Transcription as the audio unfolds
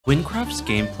Wynncraft's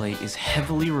gameplay is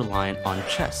heavily reliant on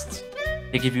chests.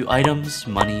 They give you items,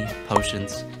 money,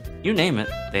 potions, you name it,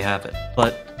 they have it.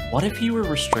 But what if you were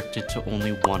restricted to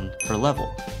only one per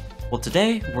level? Well,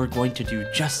 today we're going to do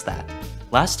just that.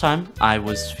 Last time I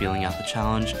was feeling out the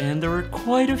challenge and there were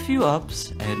quite a few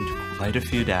ups and quite a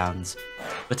few downs.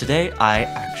 But today I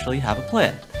actually have a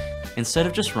plan. Instead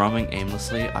of just roaming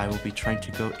aimlessly, I will be trying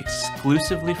to go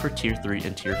exclusively for tier 3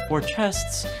 and tier 4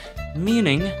 chests,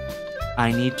 meaning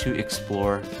I need to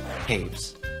explore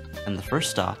caves. And the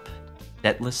first stop,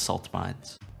 Deathless Salt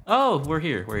Mines. Oh, we're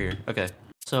here, okay.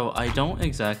 So I don't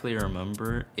exactly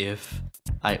remember if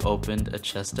I opened a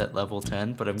chest at level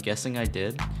 10, but I'm guessing I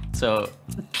did. So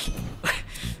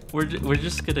we're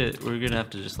gonna have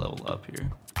to just level up here.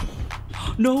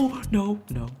 No.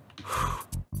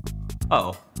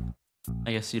 Oh,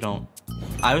 I guess you don't.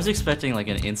 I was expecting like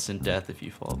an instant death if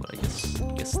you fall, but I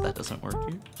guess that doesn't work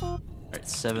here. Alright,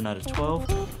 7 out of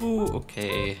 12. Ooh,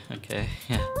 okay,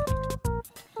 yeah.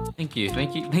 Thank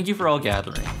you for all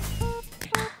gathering.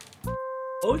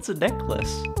 Oh, it's a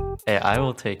necklace. Hey, I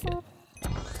will take it.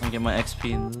 I'll get my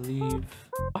XP and leave.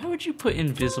 Why would you put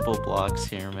invisible blocks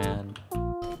here, man?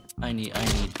 I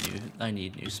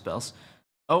need new spells.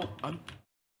 Oh,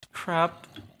 crap.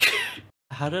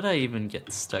 How did I even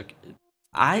get stuck?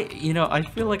 I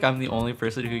feel like I'm the only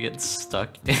person who gets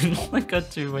stuck in like a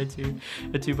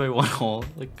 2x1 hole.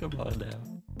 Like, come on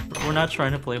now. We're not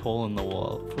trying to play hole in the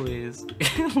wall, please.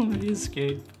 Let me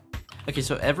escape. Okay,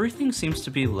 so everything seems to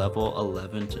be level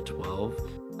 11 to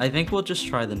 12. I think we'll just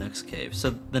try the next cave.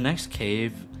 So the next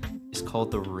cave is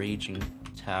called the Raging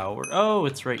Tower. Oh,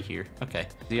 it's right here. Okay.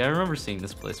 See, I remember seeing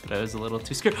this place, but I was a little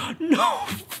too scared. No!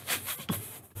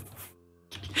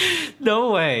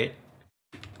 No way.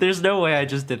 There's no way I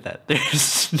just did that.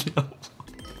 There's no...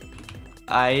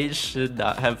 I should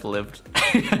not have lived.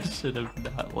 I should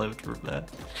have not lived from that.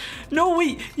 No,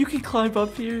 wait! You can climb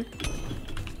up here.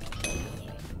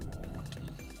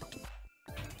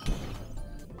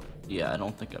 Yeah, I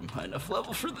don't think I'm high enough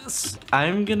level for this.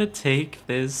 I'm gonna take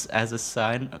this as a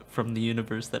sign from the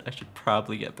universe that I should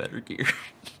probably get better gear.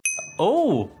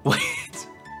 Oh, wait.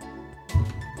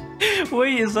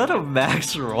 Wait, is that a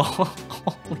max roll?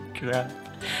 Holy crap.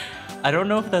 I don't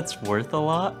know if that's worth a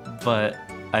lot, but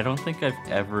I don't think I've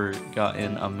ever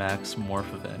gotten a max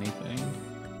morph of anything.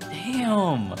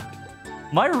 Damn!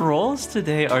 My rolls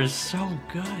today are so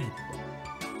good.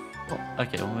 Well,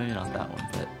 okay, well maybe not that one,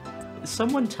 but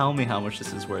someone tell me how much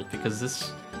this is worth, because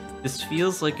this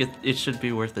feels like it should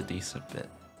be worth a decent bit.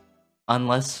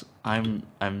 Unless I'm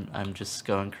just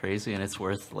going crazy and it's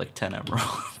worth like 10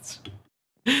 emeralds.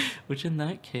 Which in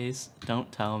that case,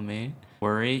 don't tell me.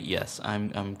 Worry? Yes,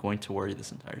 I'm going to worry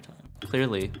this entire time.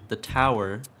 Clearly, the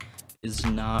tower is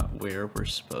not where we're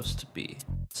supposed to be.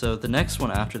 So the next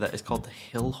one after that is called the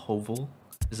Hill Hovel.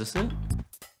 Is this it?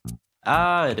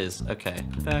 Ah, it is. Okay,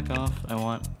 back off. I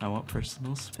want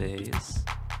personal space.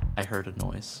 I heard a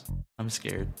noise. I'm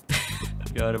scared.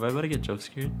 God, am I about to get jump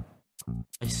scared?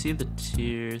 I see the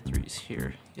tier 3s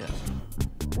here. Yeah.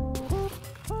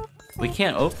 We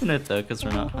can't open it though because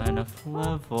we're not high enough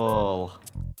level.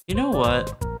 You know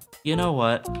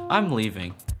what? I'm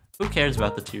leaving. Who cares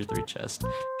about the tier 3 chest?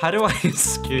 How do I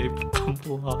escape? I'm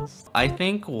lost. I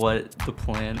think what the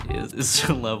plan is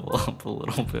to level up a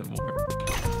little bit more.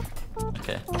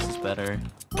 Okay, this is better.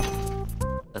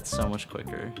 That's so much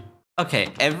quicker. Okay,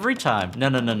 every time. No.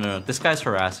 This guy's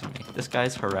harassing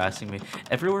me.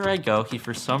 Everywhere I go, he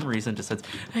for some reason just says,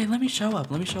 hey, let me show up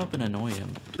and annoy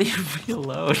him. Leave me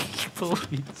alone,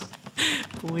 please.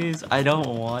 Please, I don't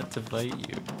want to fight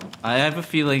you. I have a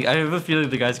feeling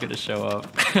the guy's gonna show up.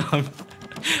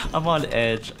 I'm on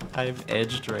edge. I'm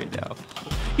edged right now.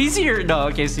 He's here! No,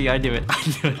 okay, see, I knew it.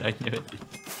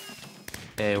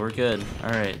 Okay, we're good.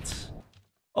 Alright.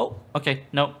 Oh, okay,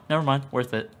 no, never mind.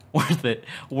 Worth it.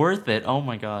 Oh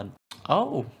my god.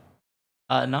 Oh,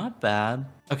 not bad.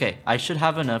 Okay, I should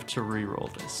have enough to re-roll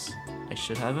this.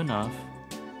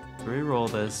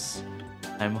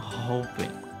 I'm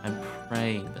hoping, I'm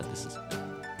praying that this is good.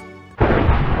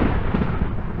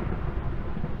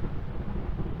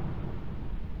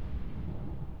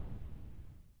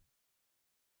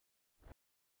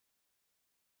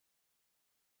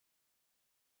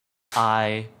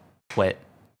 I quit.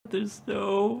 There's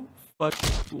no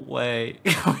fucking way.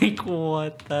 Like,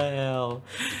 what the hell?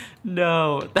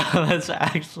 No, that's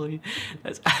actually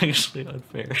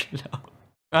unfair.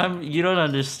 No. You don't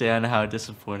understand how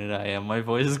disappointed I am. My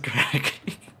voice is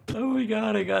cracking. Oh my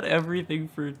god, I got everything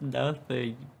for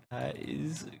nothing. That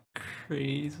is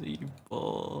crazy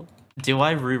bull. Do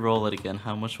I re-roll it again?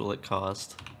 How much will it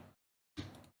cost?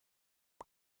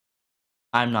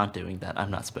 I'm not doing that. I'm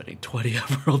not spending 20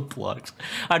 emerald blocks.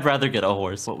 I'd rather get a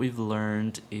horse. What we've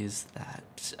learned is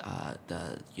that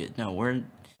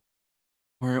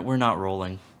we're not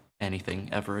rolling anything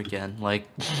ever again. Like,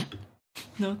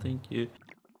 no, thank you.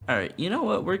 All right, you know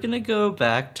what? We're gonna go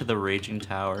back to the Raging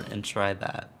Tower and try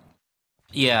that.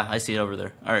 Yeah, I see it over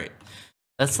there. All right,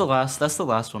 that's the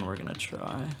last one we're gonna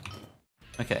try.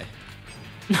 Okay.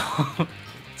 No.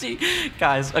 See,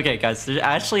 guys. Okay, guys. There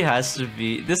actually has to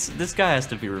be this guy has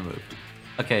to be removed.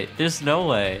 Okay, there's no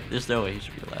way he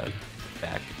should be allowed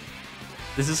back.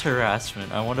 This is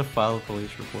harassment. I want to file a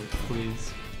police report,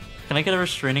 please. Can I get a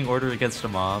restraining order against a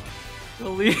mob?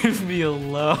 Leave me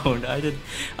alone.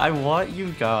 I want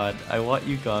you gone. I want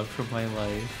you gone from my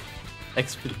life.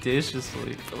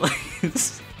 Expeditiously,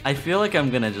 please. I feel like I'm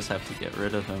gonna just have to get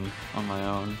rid of him on my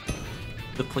own.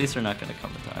 The police are not gonna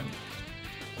come in time.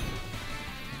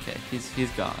 Okay,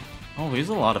 he's gone. Oh, he's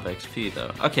a lot of XP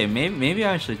though. Okay, maybe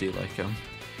I actually do like him.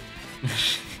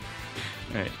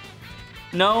 Alright.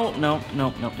 No.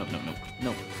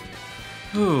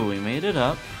 Ooh, we made it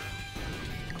up.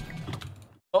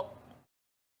 Oh.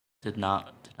 Did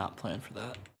not plan for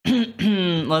that.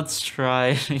 Let's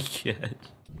try again.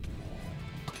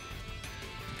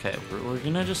 Okay, we're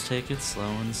gonna just take it slow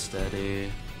and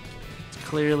steady.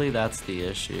 Clearly that's the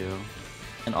issue.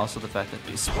 And also the fact that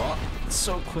they spawn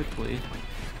so quickly.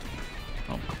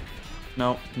 Oh.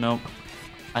 No.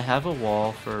 I have a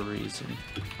wall for a reason.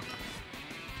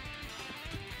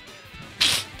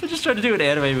 I just tried to do an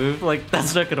anime move, like,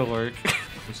 that's not gonna work.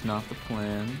 It's not the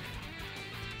plan.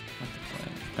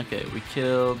 Okay, we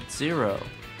killed 0.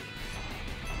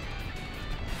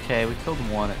 Okay, we killed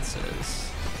 1, it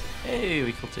says. Hey,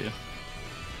 we killed 2.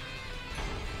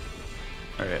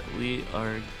 Alright, we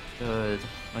are good.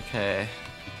 Okay.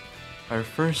 Our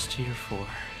first tier 4.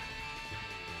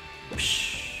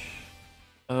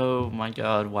 Oh my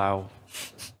god, wow.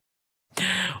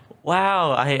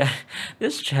 Wow,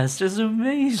 this chest is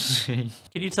amazing.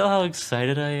 Can you tell how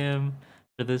excited I am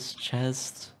for this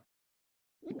chest?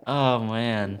 Oh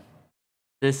man.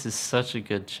 This is such a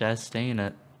good chest, ain't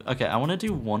it? Okay, I want to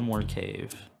do one more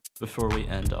cave before we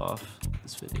end off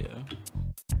this video.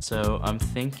 So I'm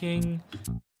thinking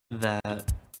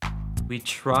that we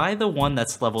try the one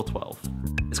that's level 12.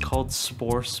 It's called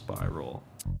Spore Spiral.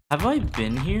 Have I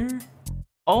been here?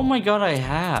 Oh my god, I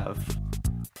have.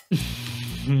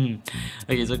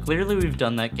 Okay, so clearly we've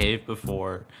done that cave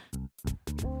before.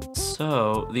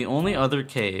 So the only other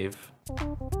cave,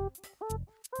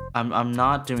 I'm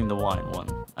not doing the wine one.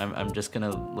 I'm just gonna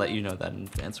let you know that in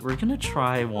advance. We're gonna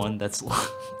try one that's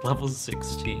level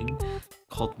 16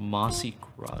 called Mossy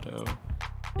Grotto.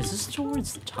 Is this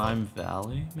towards Time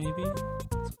Valley, maybe?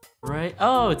 Right?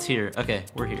 Oh, it's here. Okay,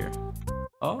 we're here.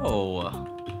 Oh,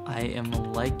 I am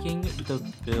liking the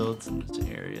builds in this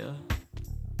area.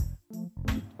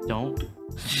 Don't.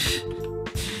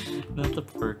 Not the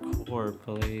parkour,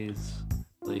 please.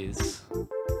 Please.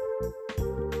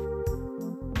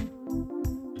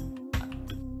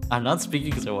 I'm not speaking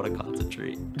because I want to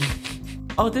concentrate.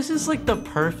 Oh, this is like the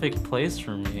perfect place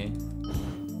for me.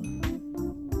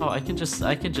 Oh, I can just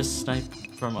snipe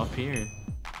from up here.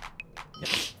 Yeah.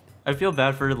 I feel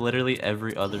bad for literally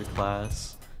every other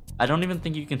class. I don't even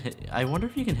think you can hit. I wonder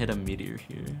if you can hit a meteor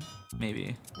here.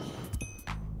 Maybe.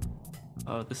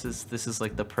 Oh, this is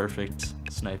like the perfect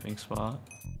sniping spot.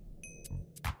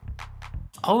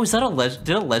 Oh, is that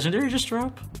did a legendary just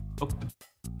drop? Oh.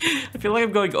 I feel like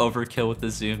I'm going overkill with the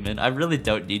zoom in. I really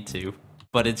don't need to,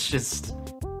 but it's just.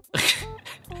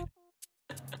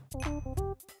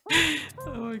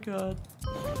 Oh my god.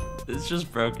 It's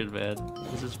just broken, man.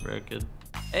 This is broken.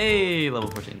 Hey, level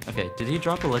 14. Okay, did he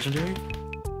drop a legendary?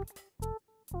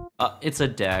 It's a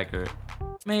dagger.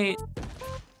 Mate.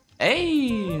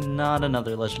 Hey, not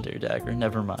another legendary dagger.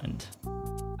 Never mind.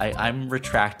 I'm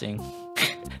retracting.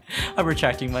 I'm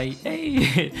retracting my.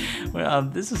 Hey. Well,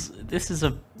 this is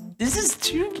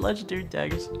 2 legendary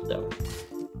daggers. No.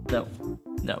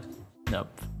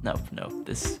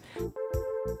 This.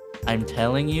 I'm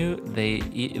telling you, they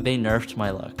nerfed my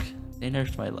luck. They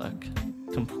nerfed my luck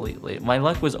completely. My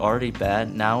luck was already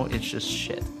bad. Now it's just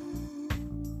shit.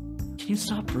 Can you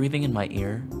stop breathing in my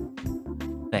ear?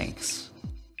 Thanks.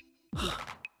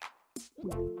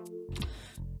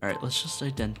 Alright, let's just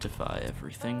identify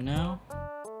everything now.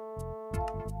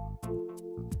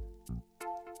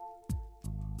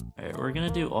 Alright, we're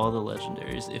gonna do all the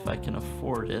legendaries if I can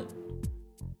afford it.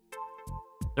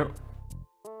 They're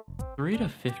 3 to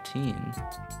 15.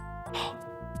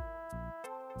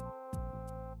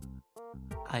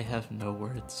 I have no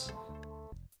words.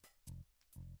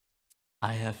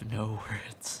 I have no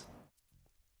words.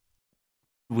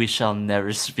 We shall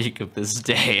never speak of this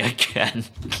day again.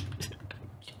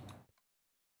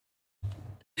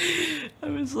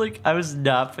 I was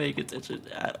not paying attention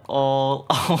at all.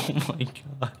 Oh my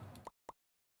god.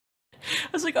 I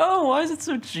was like, oh, why is it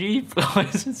so cheap? Why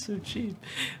is it so cheap?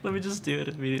 Let me just do it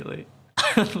immediately.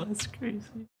 That's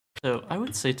crazy. So I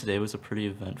would say today was a pretty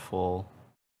eventful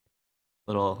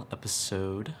little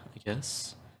episode, I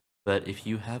guess. But if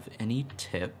you have any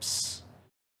tips,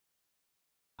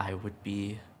 I would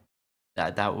be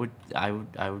that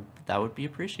would be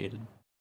appreciated.